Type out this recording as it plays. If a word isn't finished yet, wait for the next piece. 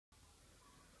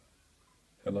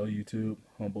Hello YouTube,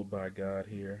 humbled by God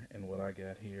here, and what I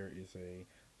got here is a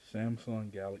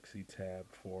Samsung Galaxy Tab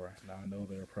 4. Now I know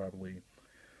there are probably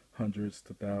hundreds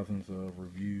to thousands of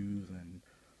reviews and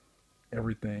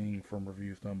everything from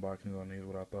reviews to unboxings on these,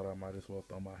 but I thought I might as well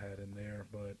throw my hat in there.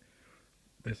 But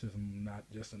this is not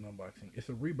just an unboxing, it's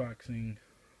a reboxing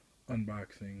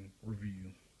unboxing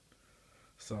review.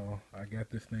 So I got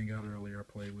this thing out earlier, I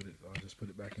played with it, so I just put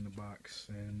it back in the box,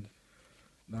 and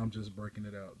now I'm just breaking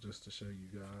it out just to show you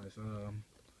guys.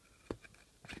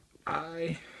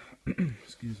 I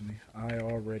excuse me, I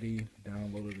already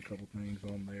downloaded a couple things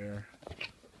on there,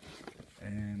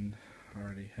 and I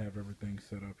already have everything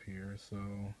set up here, so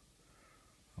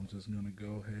I'm just gonna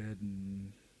go ahead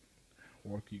and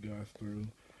walk you guys through.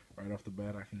 Right off the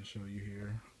bat, I can show you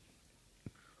here.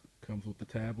 Comes with the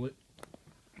tablet,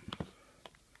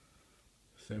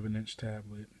 7-inch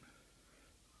tablet,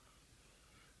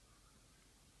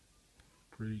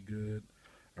 pretty good.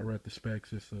 I read the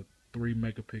specs. It's a 3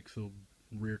 megapixel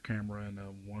rear camera and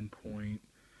a 1.3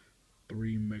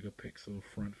 megapixel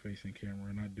front facing camera.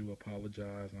 And I do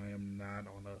apologize, I am not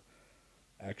on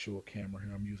a actual camera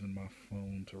here. I'm using my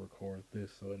phone to record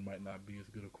this, so it might not be as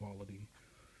good a quality,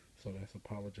 so that's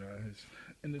apologize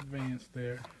in advance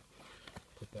there.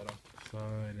 Put that off the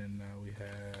side, and now we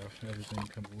have everything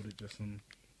comes with it. Just some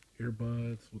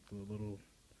earbuds with the little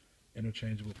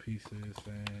interchangeable pieces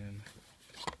and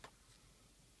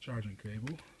charging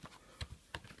cable.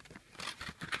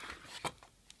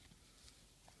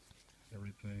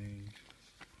 Everything.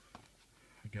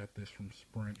 I got this from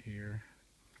Sprint here.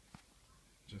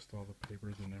 Just all the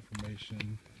papers and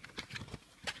information.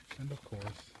 And of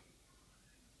course,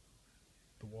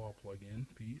 the wall plug-in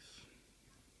piece.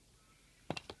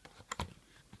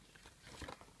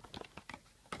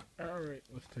 Alright,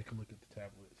 let's take a look at the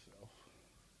tablet itself.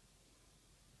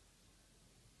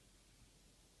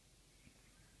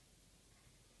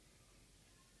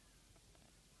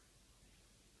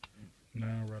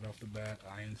 Now, right off the bat,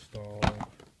 I installed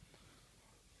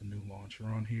the new launcher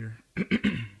on here.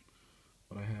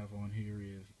 What I have on here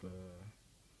is I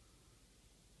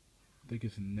think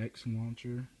it's Next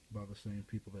launcher by the same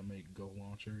people that make Go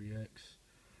Launcher EX.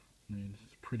 I mean,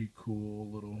 it's a pretty cool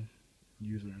little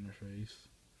user interface.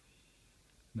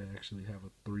 They actually have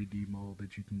a 3D mode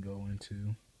that you can go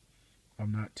into.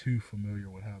 I'm not too familiar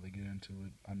with how they get into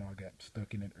it. I know I got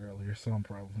stuck in it earlier, so I'm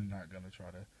probably not going to try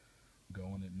to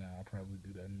go in it now. I'll probably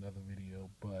do that in another video,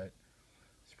 but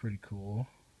it's pretty cool.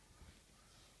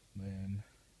 Then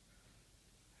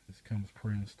this comes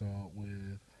pre-installed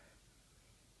with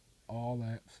all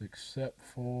apps except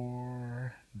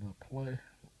for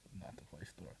not the Play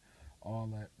Store, all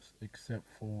apps except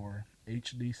for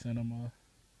HD Cinema,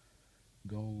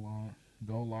 Go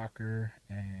Locker,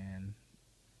 and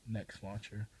Next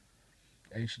Launcher.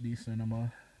 HD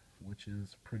Cinema, which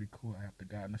is pretty cool. I have the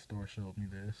guy in the store showed me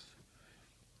this.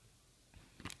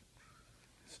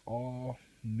 It's all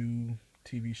new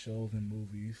TV shows and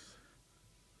movies.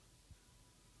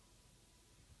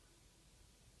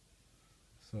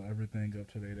 So everything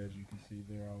up to date, as you can see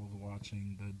there. I was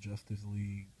watching the Justice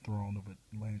League Throne of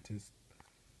Atlantis,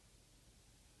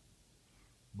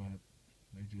 but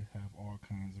they just have all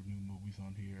kinds of new movies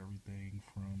on here. Everything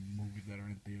from movies that are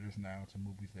in theaters now to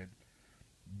movies that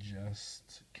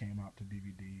just came out to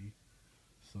DVD.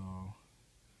 So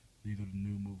these are the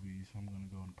new movies. I'm going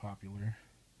to go in popular.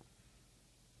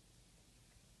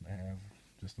 They have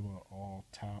just about all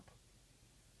top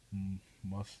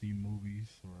must-see movies,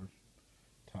 or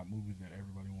top movies that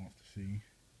everybody wants to see.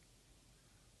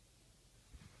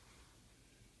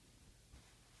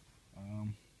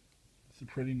 It's a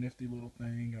pretty nifty little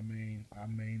thing. I mean, I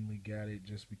mainly got it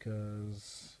just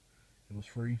because it was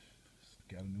free.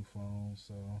 Got a new phone,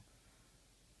 so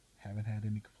haven't had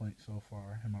any complaints so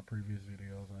far. In my previous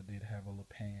videos, I did have a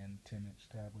Lepan 10-inch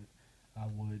tablet. I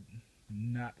would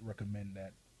not recommend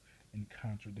that, in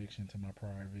contradiction to my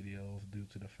prior videos, due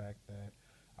to the fact that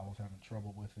I was having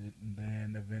trouble with it. And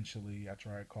then eventually I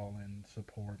tried calling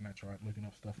support and I tried looking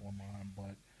up stuff online,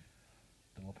 but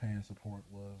the Lepan support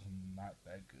was not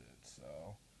that good.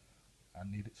 So I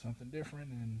needed something different,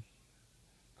 and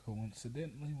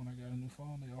coincidentally, when I got a new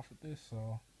phone, they offered this,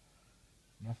 so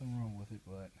nothing wrong with it.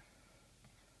 But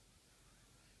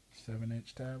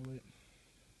 7-inch tablet,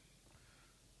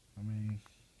 I mean,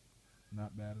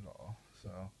 not bad at all.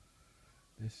 So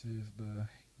this is the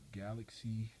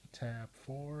Galaxy Tab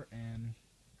 4, and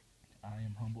I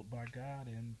am humbled by God,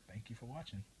 and thank you for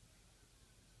watching.